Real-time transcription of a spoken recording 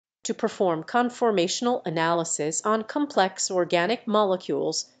to perform conformational analysis on complex organic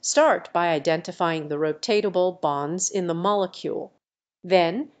molecules start by identifying the rotatable bonds in the molecule,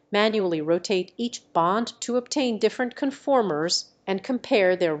 then manually rotate each bond to obtain different conformers and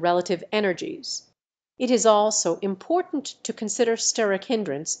compare their relative energies. It is also important to consider steric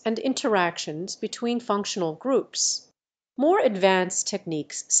hindrance and interactions between functional groups. More advanced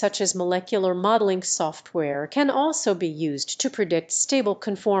techniques such as molecular modeling software can also be used to predict stable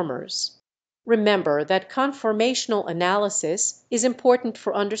conformers. Remember that conformational analysis is important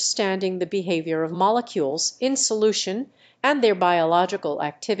for understanding the behavior of molecules in solution and their biological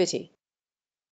activity.